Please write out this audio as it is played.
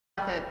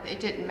that it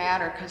didn't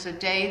matter because the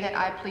day that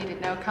I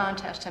pleaded no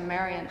contest to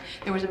Marion,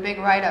 there was a big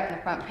write-up in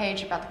the front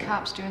page about the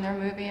cops doing their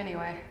movie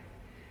anyway.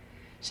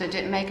 So it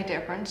didn't make a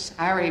difference.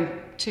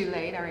 Too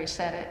late, I already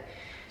said it.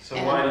 So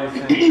why do you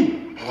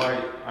think,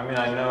 I mean,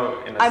 I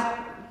know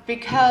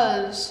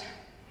because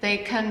they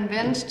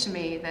convinced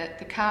me that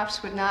the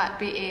cops would not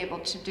be able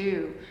to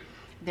do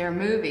their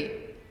movie,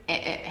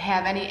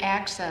 have any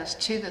access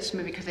to this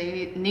movie because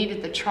they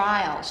needed the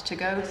trials to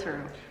go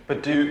through.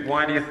 But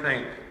why do you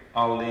think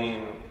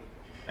Aileen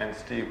and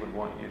Steve would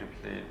want you to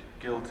plead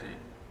guilty?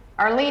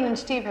 Aileen and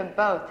Steve have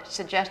both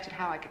suggested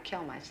how I could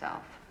kill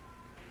myself.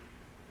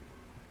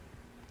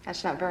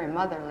 That's not very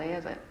motherly,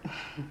 is it?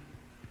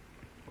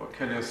 Well,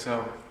 kill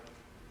yourself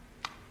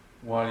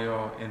while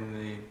you're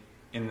in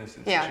this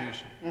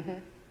institution. Yeah. Mm-hmm.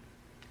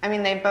 I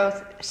mean, they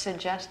both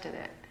suggested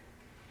it.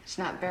 It's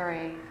not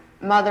very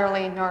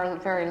motherly nor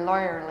very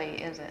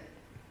lawyerly, is it?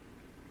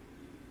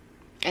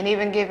 And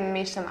even giving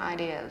me some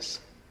ideas.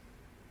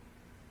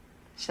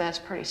 So that's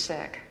pretty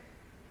sick.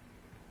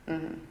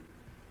 Mm-hmm.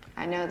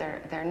 I know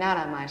they're not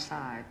on my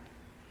side.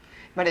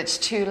 But it's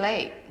too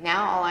late.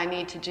 Now all I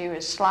need to do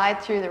is slide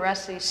through the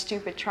rest of these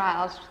stupid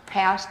trials,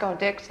 Pascal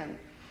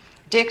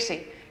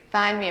Dixie,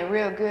 find me a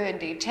real good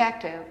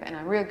detective and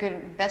a real good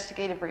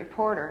investigative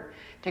reporter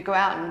to go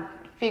out and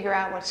figure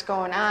out what's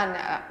going on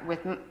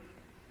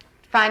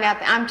find out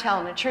that I'm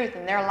telling the truth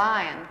and they're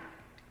lying,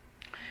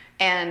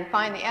 and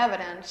find the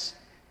evidence.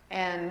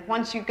 And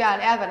once you've got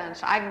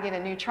evidence, I can get a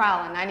new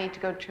trial, and I need to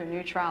go to a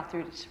new trial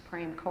through the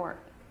Supreme Court.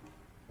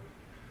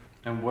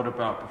 And what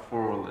about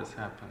before all this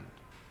happened?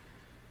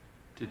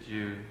 Did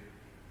you...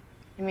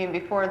 You mean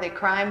before the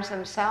crimes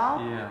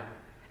themselves? Yeah.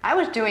 I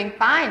was doing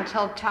fine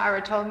until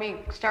Tyra told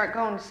me start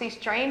going to see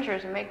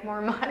strangers and make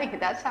more money.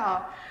 That's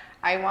how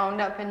I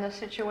wound up in this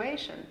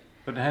situation.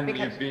 But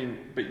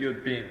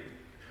you'd been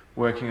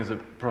working as a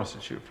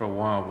prostitute for a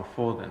while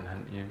before then,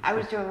 hadn't you? I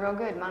was doing real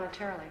good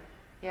monetarily,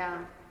 yeah.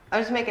 I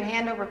was making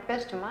hand over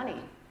fist of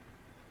money.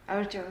 I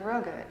was doing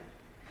real good.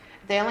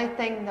 The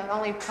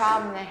only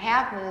problem that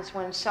happened is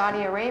when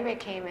Saudi Arabia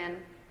came in,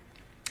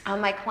 all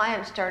my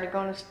clients started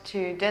going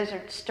to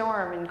Desert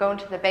Storm and going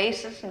to the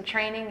bases and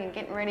training and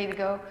getting ready to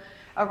go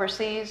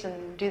overseas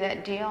and do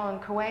that deal in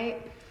Kuwait.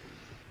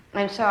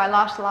 And so I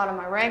lost a lot of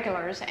my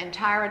regulars, and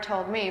Tyra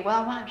told me,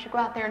 well, why don't you go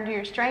out there and do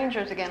your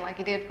strangers again like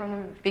you did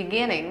from the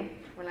beginning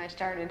when I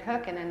started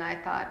hooking. And I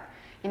thought,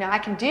 you know, I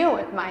can deal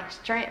with my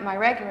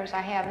regulars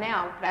I have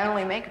now, but I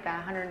only make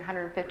about 100,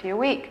 150 a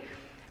week.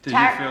 Did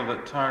you feel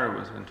that Tyra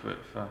was into it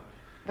for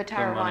But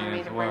Tyra wanted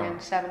me to bring in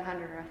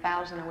 700 or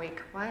 1,000 a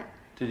week. What?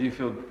 Did you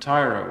feel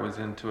Tyra was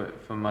into it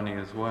for money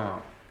as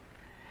well?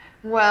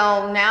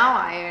 Well, now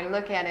I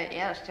look at it,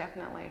 yes,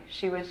 definitely.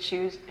 She was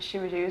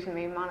using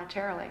me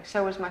monetarily.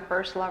 So was my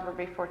first lover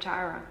before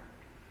Tyra.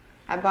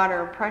 I bought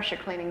her a pressure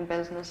cleaning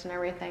business and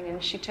everything,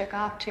 and she took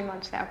off 2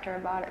 months after I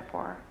bought it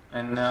for her.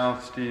 And now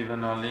Steve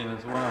and Aileen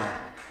as well.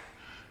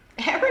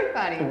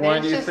 Everybody. Why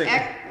do you think?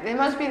 It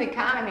must be the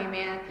economy,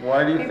 man.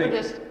 Why do you think?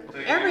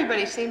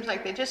 Everybody seems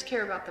like they just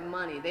care about the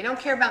money. They don't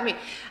care about me.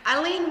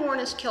 Aileen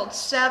Wuornos killed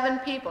 7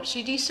 people.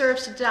 She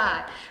deserves to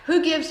die.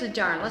 Who gives a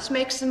darn? Let's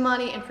make some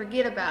money and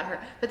forget about her.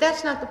 But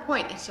that's not the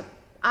point.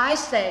 I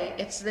say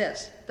it's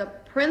this. The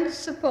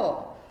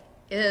principle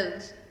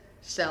is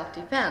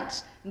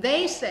self-defense.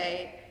 They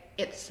say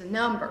it's a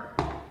number.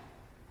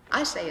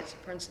 I say it's a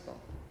principle.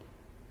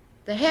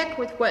 The heck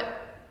with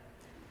what...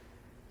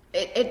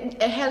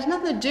 It has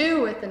nothing to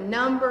do with the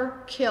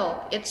number killed.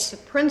 It's the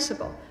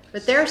principle.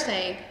 But they're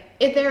saying,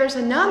 if there's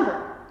a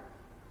number,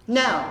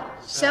 no.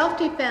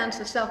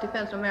 Self-defense is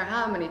self-defense no matter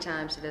how many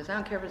times it is. I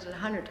don't care if it's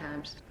 100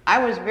 times.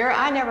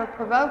 I never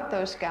provoked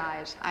those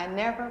guys. I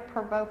never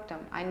provoked them.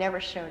 I never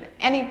showed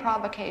any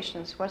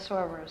provocations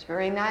whatsoever. It was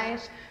very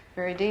nice,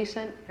 very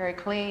decent, very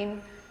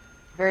clean,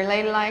 very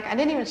ladylike. I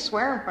didn't even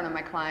swear in front of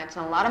my clients.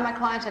 And a lot of my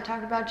clients, I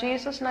talked about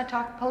Jesus and I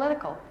talked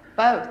political.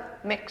 Both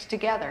mixed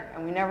together,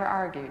 and we never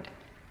argued.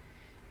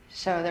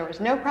 So there was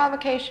no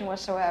provocation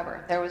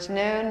whatsoever. There was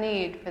no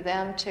need for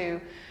them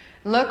to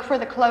look for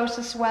the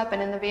closest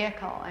weapon in the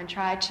vehicle and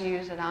try to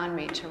use it on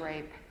me to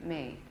rape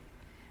me.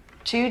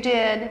 2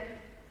 did,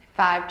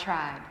 5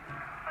 tried.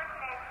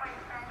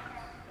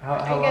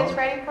 Are you guys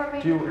ready for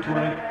me? Do you want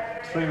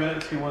 3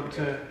 minutes? You want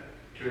to...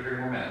 2 or 3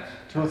 more minutes.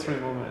 2 or 3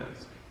 more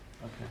minutes.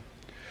 Okay.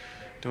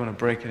 Don't want to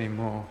break any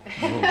more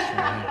rules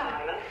from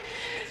here.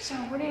 So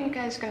what are you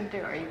guys going to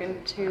do? Are you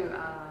going to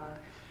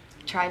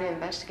try to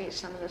investigate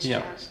some of this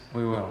jazz? Yeah,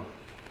 we will.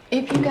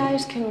 If you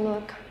guys can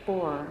look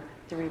for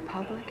the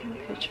Republican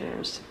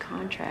Pictures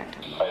contract.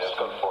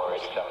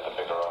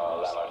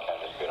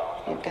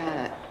 You've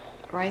got it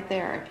right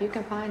there. If you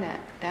can find it,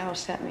 that'll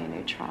set me a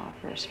new trial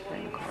for a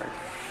Supreme Court.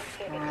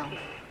 Well,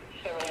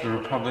 the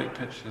Republic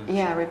Pictures?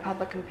 Yeah,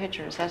 Republican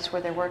Pictures. That's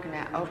where they're working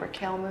at.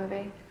 Overkill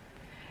movie.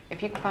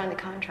 If you can find the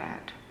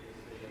contract,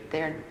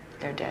 they're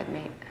dead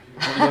meat.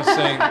 Well,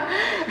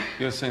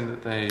 you're saying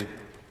that they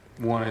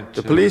wanted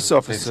to... The police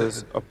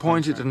officers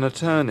appointed an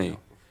attorney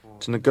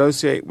to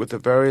negotiate with the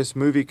various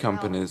movie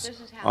companies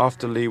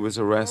after Lee was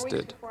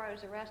arrested.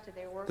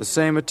 The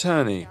same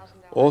attorney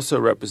also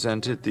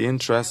represented the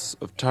interests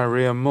of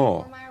Tyria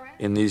Moore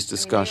in these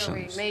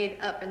discussions. They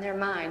made up in their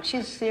mind,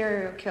 she's a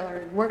serial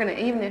killer. We're going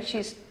to, even if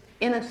she's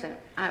innocent,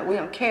 we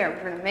don't care.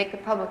 We're going to make the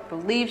public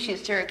believe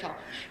she's a serial killer.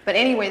 But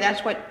anyway,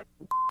 that's what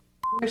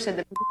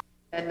said.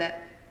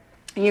 That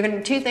you're going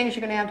to, two things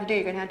you're going to have to do.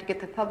 You're going to have to get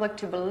the public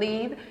to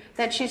believe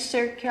that she's a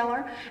serial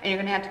killer, and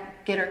you're going to have to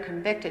get her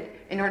convicted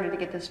in order to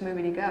get this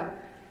movie to go.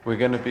 We're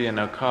going to be in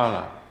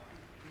Ocala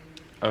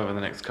over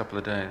the next couple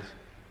of days,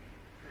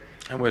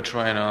 and we'll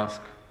try and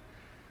ask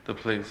the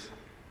police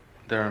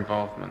their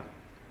involvement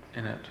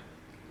in it.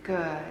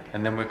 Good.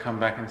 And then we'll come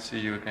back and see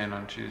you again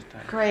on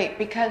Tuesday. Great,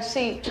 because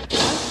see, one certain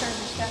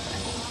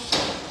stuff.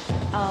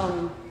 God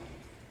darn,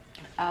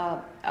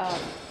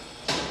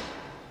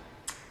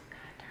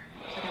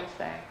 what was I going to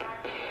say?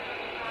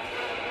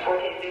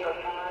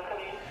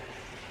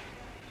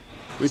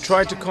 We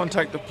tried to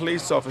contact the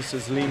police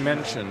officers Lee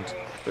mentioned,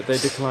 but they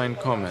declined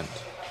comment.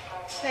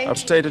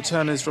 Upstate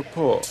Attorney's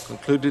report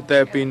concluded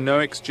there had been no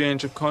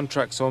exchange of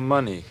contracts or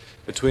money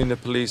between the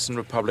police and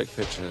Republic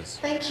Pictures.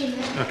 Thank you,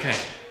 man. Okay,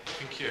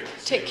 thank you.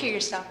 Take care of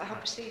yourself. I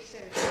hope to see you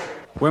soon.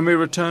 When we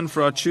returned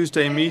for our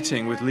Tuesday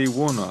meeting with Aileen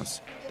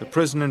Wuornos, the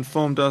prison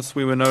informed us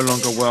we were no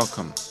longer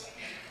welcome.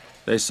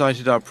 They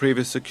cited our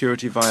previous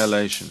security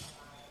violation.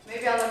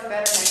 Maybe I'll look better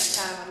next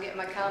time. I'm getting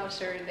my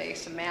commissary today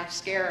some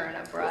mascara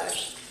and a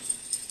brush.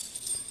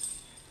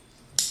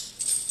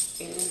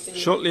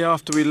 Shortly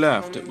after we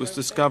left, it was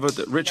discovered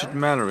that Richard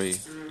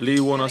Mallory, Lee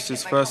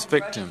Wuornos' first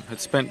victim,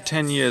 had spent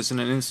 10 years in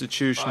an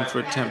institution for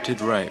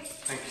attempted rape.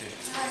 Thank you.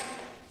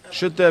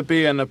 Should there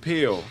be an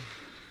appeal,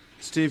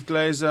 Steve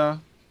Glazer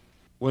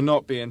will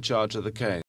not be in charge of the case.